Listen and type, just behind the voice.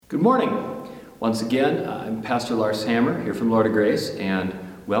Good morning. Once again, I'm Pastor Lars Hammer here from Lord of Grace, and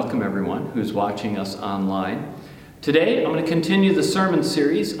welcome everyone who's watching us online. Today, I'm going to continue the sermon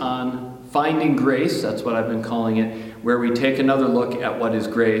series on Finding Grace. That's what I've been calling it, where we take another look at what is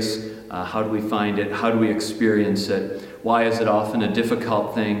grace, how do we find it, how do we experience it, why is it often a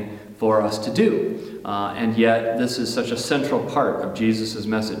difficult thing for us to do, and yet this is such a central part of Jesus'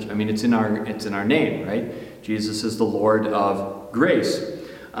 message. I mean, it's in our name, right? Jesus is the Lord of grace.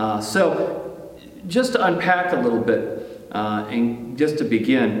 So, just to unpack a little bit, and just to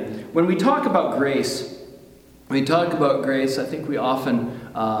begin, when we talk about grace, I think we often,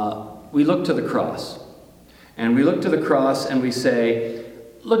 we look to the cross. And we look to the cross and we say,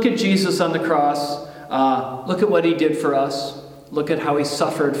 look at Jesus on the cross, look at what he did for us, look at how he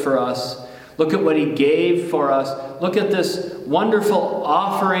suffered for us, look at what he gave for us, look at this wonderful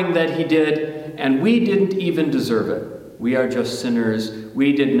offering that he did, and we didn't even deserve it. We are just sinners.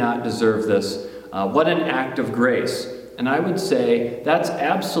 We did not deserve this. What an act of grace. And I would say that's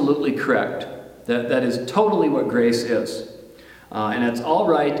absolutely correct. That is totally what grace is. And it's all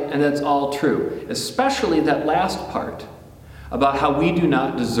right and that's all true. Especially that last part about how we do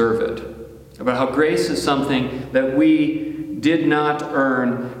not deserve it. About how grace is something that we did not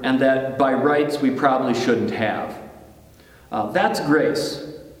earn and that by rights we probably shouldn't have. That's grace.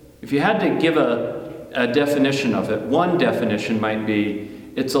 If you had to give a definition of it, one definition might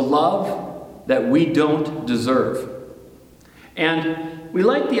be, it's a love that we don't deserve. And we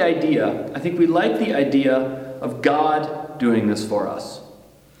like the idea, I think we like the idea of God doing this for us.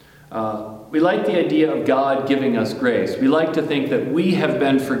 We like the idea of God giving us grace. We like to think that we have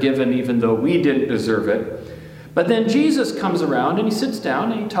been forgiven even though we didn't deserve it. But then Jesus comes around and he sits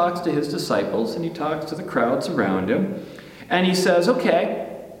down and he talks to his disciples and he talks to the crowds around him. And he says, okay,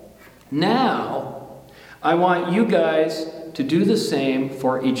 now I want you guys to do the same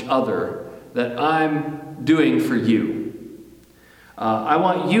for each other that I'm doing for you. I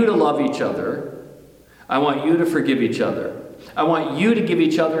want you to love each other. I want you to forgive each other. I want you to give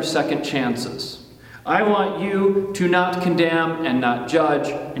each other second chances. I want you to not condemn and not judge.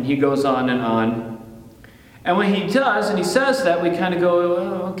 And he goes on and on. And when he does, and he says that, we kind of go,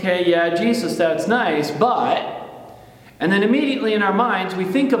 oh, okay, yeah, Jesus, that's nice, but... And then immediately in our minds, we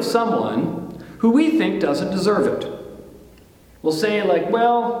think of someone who we think doesn't deserve it. We'll say like,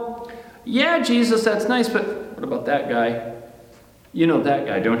 well, yeah, Jesus, that's nice, but what about that guy? You know that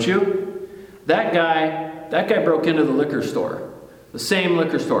guy, don't you? That guy broke into the liquor store. The same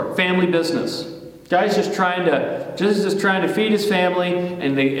liquor store, family business. Guy's just trying to feed his family,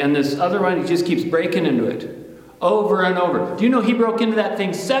 and this other one, he just keeps breaking into it over and over. Do you know he broke into that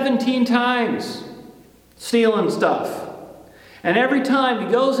thing 17 times, stealing stuff? And every time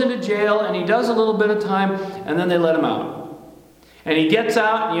he goes into jail and he does a little bit of time and then they let him out. And he gets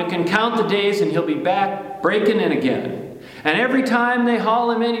out and you can count the days and he'll be back breaking in again. And every time they haul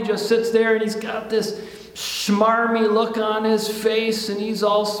him in, he just sits there and he's got this schmarmy look on his face and he's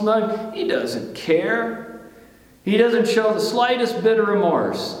all smug. He doesn't care. He doesn't show the slightest bit of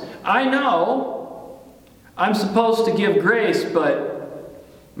remorse. I know I'm supposed to give grace, but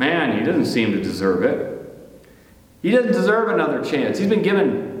man, he doesn't seem to deserve it. He doesn't deserve another chance. He's been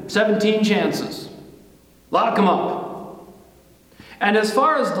given 17 chances. Lock him up. And as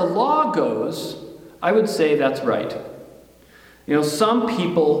far as the law goes, I would say that's right. You know, some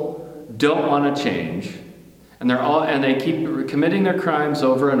people don't want to change, and they keep committing their crimes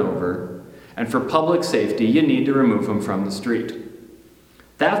over and over, and for public safety, you need to remove them from the street.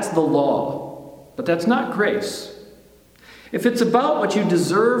 That's the law, but that's not grace. If it's about what you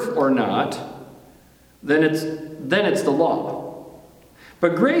deserve or not, then it's the law.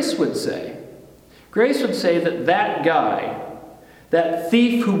 But grace would say that guy, that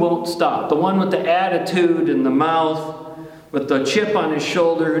thief who won't stop, the one with the attitude and the mouth, with the chip on his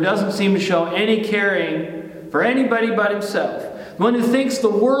shoulder, who doesn't seem to show any caring for anybody but himself, the one who thinks the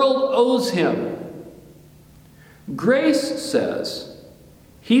world owes him. Grace says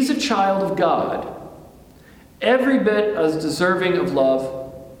he's a child of God, every bit as deserving of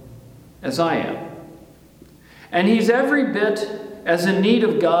love as I am. And he's every bit as in need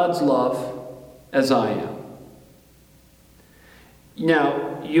of God's love as I am.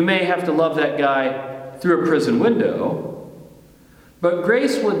 Now, you may have to love that guy through a prison window, but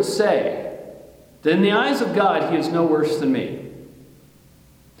grace would say that in the eyes of God, he is no worse than me.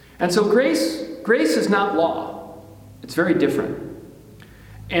 And so grace is not law. It's very different.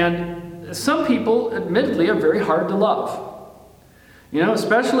 And some people, admittedly, are very hard to love. You know,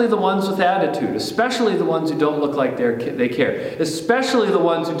 especially the ones with attitude, especially the ones who don't look like they care, especially the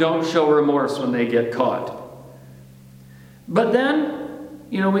ones who don't show remorse when they get caught. But then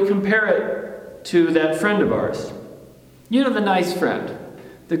we compare it to that friend of ours. The nice friend,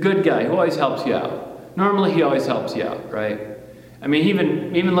 the good guy who always helps you out. Normally he always helps you out, right? I mean, he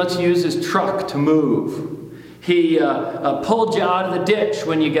even lets you use his truck to move. He pulled you out of the ditch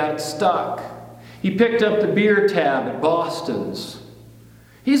when you got stuck. He picked up the beer tab at Boston's.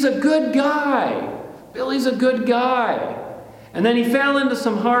 He's a good guy. Billy's a good guy. And then he fell into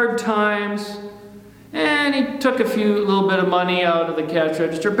some hard times, and he took a little bit of money out of the cash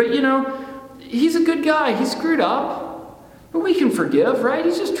register. But he's a good guy. He screwed up. But we can forgive, right?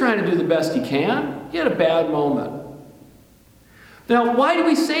 He's just trying to do the best he can. He had a bad moment. Now, why do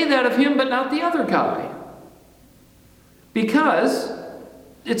we say that of him but not the other guy? Because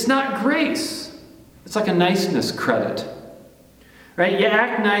it's not grace. It's like a niceness credit. Right? You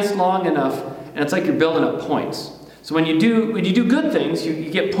act nice long enough, and it's like you're building up points. So when you do good things, you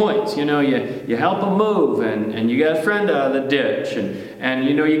get points. You help them move, and you got a friend out of the ditch, and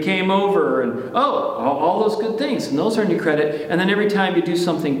you came over, and all those good things, and those earn you credit. And then every time you do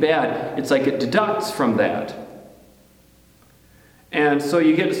something bad, it's like it deducts from that. And so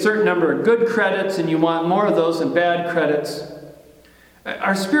you get a certain number of good credits, and you want more of those than bad credits.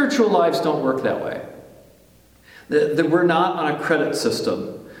 Our spiritual lives don't work that way. That we're not on a credit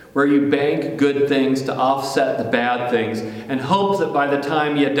system where you bank good things to offset the bad things and hope that by the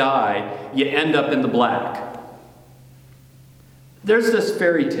time you die, you end up in the black. There's this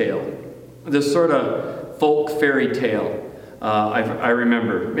fairy tale, this sort of folk fairy tale I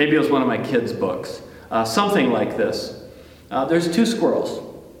remember. Maybe it was one of my kids' books. Something like this. There's 2 squirrels,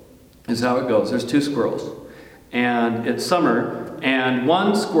 is how it goes. There's 2 squirrels. And it's summer, and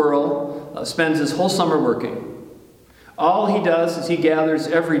one squirrel spends his whole summer working. All he does is he gathers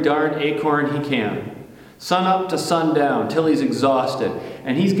every darn acorn he can, sun up to sundown, till he's exhausted.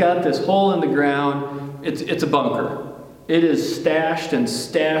 And he's got this hole in the ground. It's a bunker. It is stashed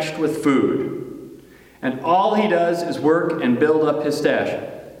with food. And all he does is work and build up his stash.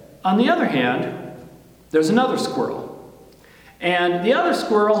 On the other hand, there's another squirrel. And the other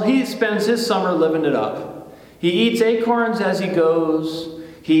squirrel, he spends his summer living it up. He eats acorns as he goes.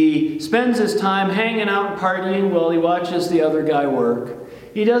 He spends his time hanging out and partying while he watches the other guy work.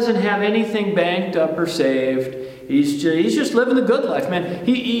 He doesn't have anything banked up or saved. He's just living the good life, man.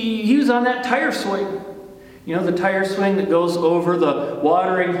 He was on that tire swing. The tire swing that goes over the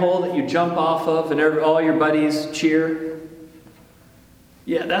watering hole that you jump off of and all your buddies cheer.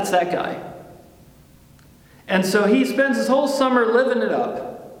 Yeah, that's that guy. And so he spends his whole summer living it up.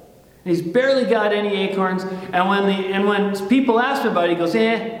 He's barely got any acorns. And when people ask him about it, he goes,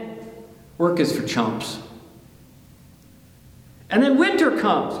 work is for chumps. And then winter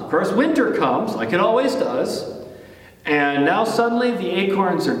comes. Of course, winter comes, like it always does. And now suddenly the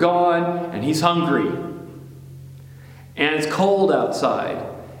acorns are gone, and he's hungry. And it's cold outside.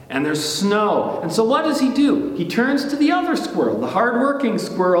 And there's snow. And so what does he do? He turns to the other squirrel, the hard-working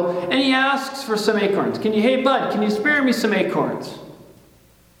squirrel, and he asks for some acorns. Hey, bud, can you spare me some acorns?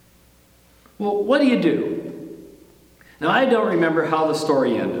 Well, what do? Now, I don't remember how the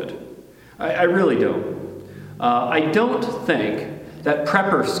story ended. I really don't. I don't think that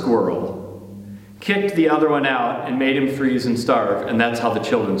prepper squirrel kicked the other one out and made him freeze and starve, and that's how the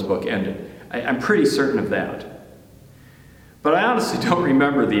children's book ended. I'm pretty certain of that. But I honestly don't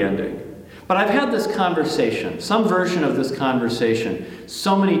remember the ending. But I've had this conversation, some version of this conversation,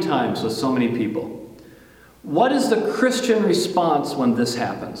 so many times with so many people. What is the Christian response when this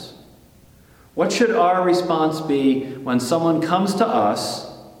happens? What should our response be when someone comes to us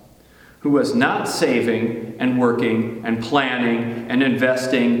who is not saving and working and planning and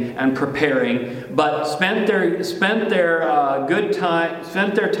investing and preparing, but spent their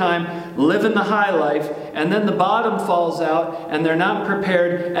time living the high life, and then the bottom falls out and they're not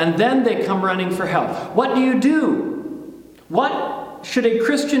prepared, and then they come running for help? What do you do? What should a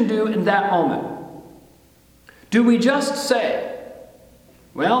Christian do in that moment? Do we just say,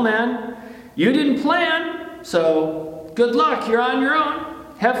 well, man, you didn't plan, so good luck, you're on your own.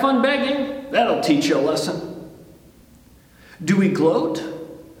 Have fun begging. That'll teach you a lesson. Do we gloat?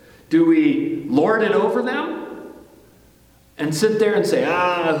 Do we lord it over them? And sit there and say,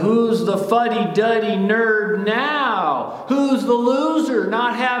 who's the fuddy-duddy nerd now? Who's the loser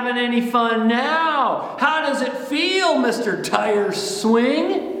not having any fun now? How does it feel, Mr. Tire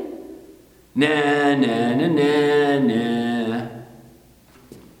Swing? Nah, nah, nah, nah, nah.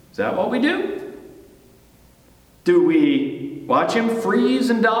 Is that what we do? Do we watch him freeze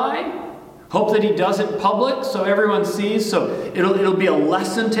and die? Hope that he does it in public so everyone sees, so it'll be a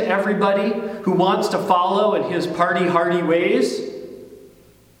lesson to everybody who wants to follow in his party-hardy ways?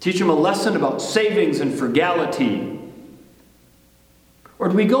 Teach him a lesson about savings and frugality. Or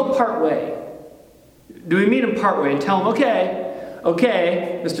do we go part way? Do we meet him part way and tell him,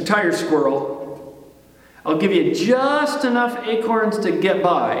 okay, Mr. Tire Squirrel, I'll give you just enough acorns to get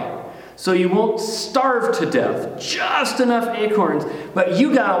by so you won't starve to death. Just enough acorns, but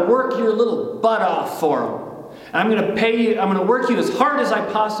you got to work your little butt off for them. I'm going to pay you, I'm going to work you as hard as I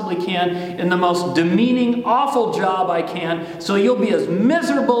possibly can in the most demeaning, awful job I can, so you'll be as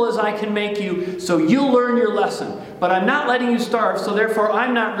miserable as I can make you, so you'll learn your lesson. But I'm not letting you starve, so therefore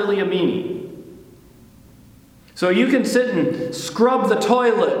I'm not really a meanie. So you can sit and scrub the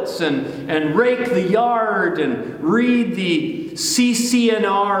toilets and rake the yard and read the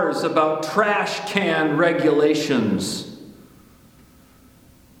CCNRs about trash can regulations.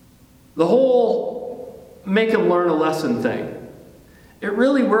 The whole make them learn a lesson thing. It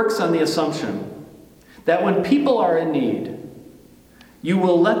really works on the assumption that when people are in need, you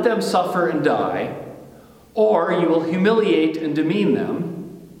will let them suffer and die, or you will humiliate and demean them.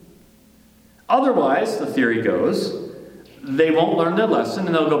 Otherwise, the theory goes, they won't learn their lesson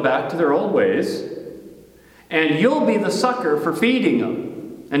and they'll go back to their old ways, and you'll be the sucker for feeding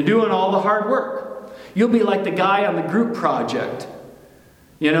them and doing all the hard work. You'll be like the guy on the group project.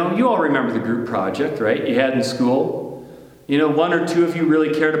 You know, you all remember the group project, right? You had in school. You know, one or two of you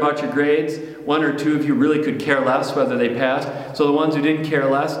really cared about your grades. One or two of you really could care less whether they passed. So the ones who didn't care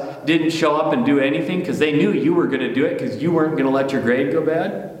less didn't show up and do anything because they knew you were going to do it because you weren't going to let your grade go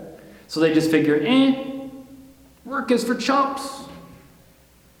bad. So they just figure, work is for chumps.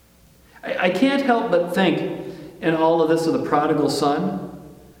 I can't help but think in all of this of the prodigal son.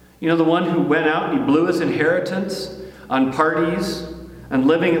 You know, the one who went out and he blew his inheritance on parties and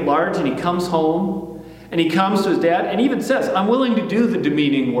living at large, and he comes home, and he comes to his dad, and even says, I'm willing to do the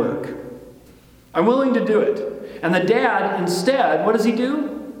demeaning work. I'm willing to do it. And the dad, instead, what does he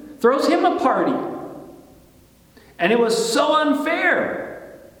do? Throws him a party. And it was so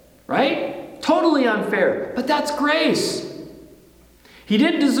unfair, right? Totally unfair. But that's grace. He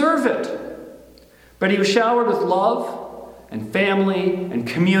didn't deserve it. But he was showered with love and family and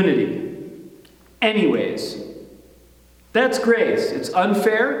community. Anyways. That's grace. It's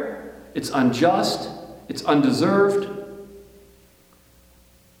unfair, it's unjust, it's undeserved.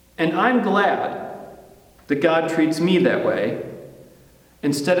 And I'm glad that God treats me that way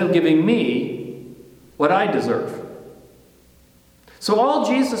instead of giving me what I deserve. So all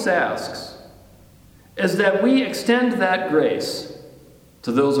Jesus asks is that we extend that grace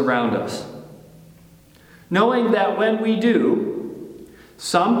to those around us, knowing that when we do,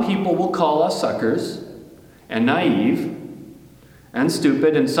 some people will call us suckers and naive and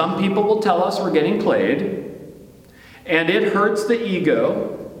stupid, and some people will tell us we're getting played, and it hurts the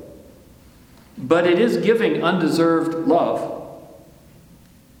ego, but it is giving undeserved love.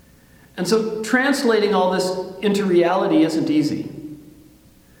 And so translating all this into reality isn't easy.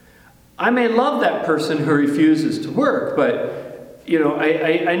 I may love that person who refuses to work, but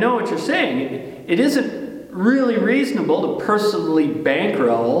I know what you're saying. It isn't really reasonable to personally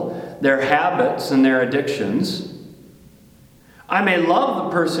bankroll their habits and their addictions. I may love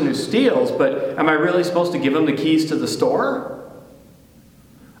the person who steals, but am I really supposed to give him the keys to the store?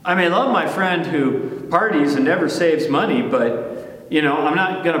 I may love my friend who parties and never saves money, but, I'm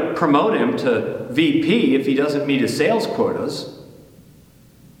not going to promote him to VP if he doesn't meet his sales quotas.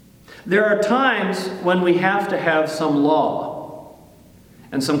 There are times when we have to have some law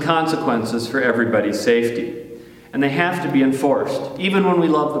and some consequences for everybody's safety, and they have to be enforced, even when we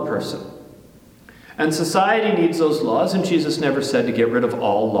love the person. And society needs those laws, and Jesus never said to get rid of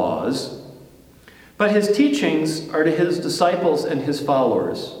all laws. But his teachings are to his disciples and his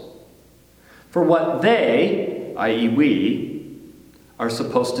followers for what they, i.e. we, are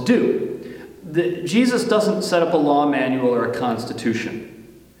supposed to do. Jesus doesn't set up a law manual or a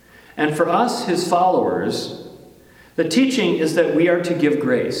constitution. And for us, his followers, the teaching is that we are to give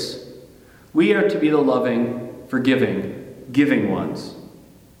grace. We are to be the loving, forgiving, giving ones.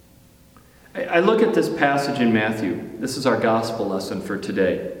 I look at this passage in Matthew. This is our gospel lesson for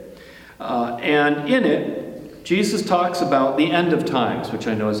today. And in it, Jesus talks about the end of times, which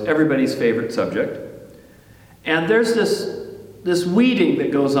I know is everybody's favorite subject. And there's this weeding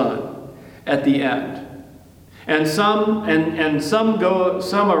that goes on at the end. And some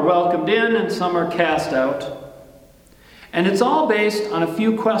are welcomed in and some are cast out. And it's all based on a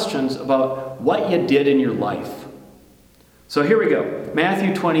few questions about what you did in your life. So here we go.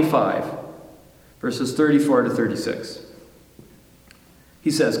 Matthew 25. Verses 34 to 36. He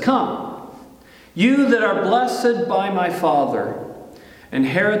says, Come, you that are blessed by my Father,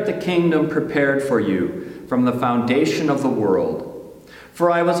 inherit the kingdom prepared for you from the foundation of the world. For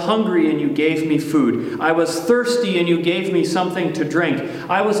I was hungry, and you gave me food. I was thirsty, and you gave me something to drink.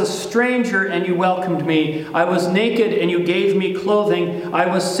 I was a stranger, and you welcomed me. I was naked, and you gave me clothing. I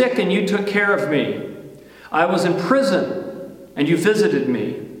was sick, and you took care of me. I was in prison, and you visited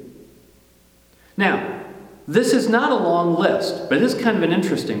me. Now, this is not a long list, but it is kind of an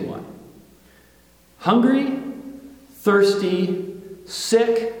interesting one. Hungry, thirsty,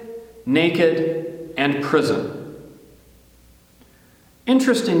 sick, naked, and prison.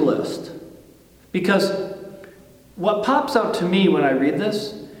 Interesting list. Because what pops out to me when I read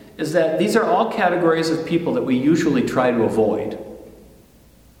this is that these are all categories of people that we usually try to avoid.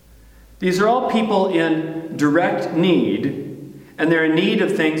 These are all people in direct need, and they're in need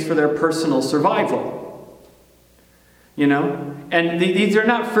of things for their personal survival. And these are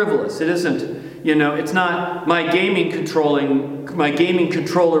not frivolous. It isn't, it's not my gaming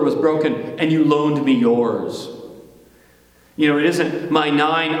controller was broken and you loaned me yours. It isn't my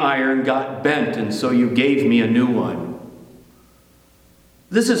 9-iron got bent and so you gave me a new one.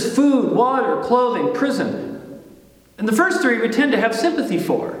 This is food, water, clothing, prison. And the first three we tend to have sympathy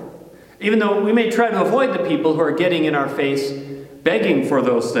for, even though we may try to avoid the people who are getting in our face begging for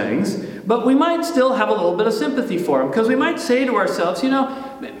those things, but we might still have a little bit of sympathy for them, because we might say to ourselves,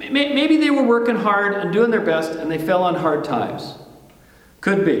 maybe they were working hard and doing their best and they fell on hard times.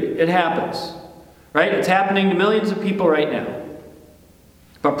 Could be. It happens. Right? It's happening to millions of people right now.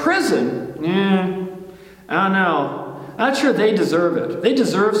 But prison, I don't know. I'm not sure they deserve it. They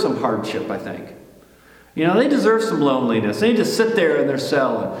deserve some hardship, I think. They deserve some loneliness. They need to sit there in their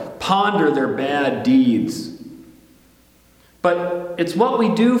cell and ponder their bad deeds. But it's what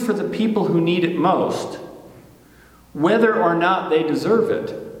we do for the people who need it most, whether or not they deserve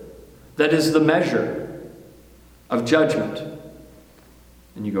it, that is the measure of judgment.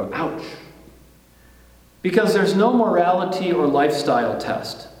 And you go, ouch. Because there's no morality or lifestyle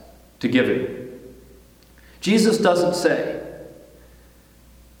test to giving. Jesus doesn't say.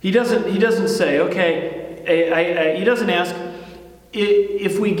 He doesn't say, okay, he doesn't ask,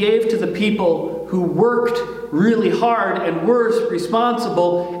 if we gave to the people who worked really hard and were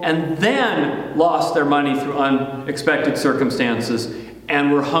responsible and then lost their money through unexpected circumstances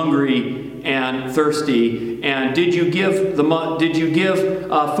and were hungry and thirsty, and did you give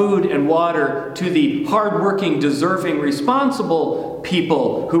food and water to the hardworking, deserving, responsible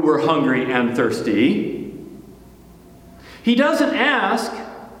people who were hungry and thirsty? He doesn't ask,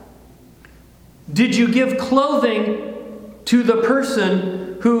 did you give clothing to the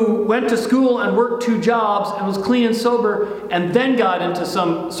person who went to school and worked 2 jobs and was clean and sober and then got into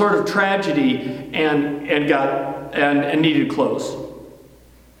some sort of tragedy and needed clothes?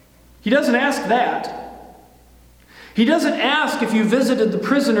 He doesn't ask that. He doesn't ask if you visited the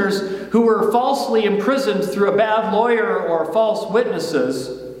prisoners who were falsely imprisoned through a bad lawyer or false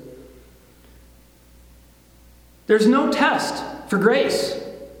witnesses. There's no test for grace.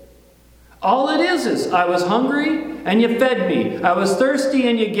 All it is I was hungry and you fed me. I was thirsty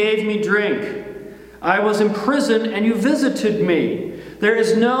and you gave me drink. I was in prison and you visited me. There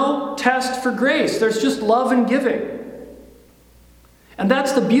is no test for grace. There's just love and giving. And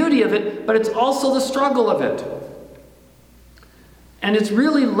that's the beauty of it, but it's also the struggle of it. And it's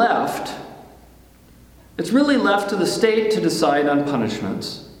really left to the state to decide on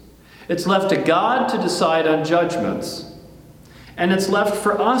punishments. It's left to God to decide on judgments. And it's left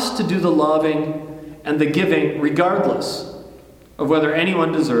for us to do the loving and the giving regardless of whether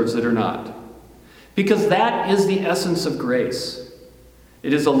anyone deserves it or not. Because that is the essence of grace.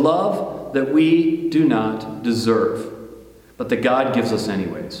 It is a love that we do not deserve, but that God gives us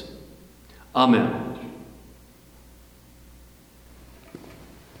anyways. Amen.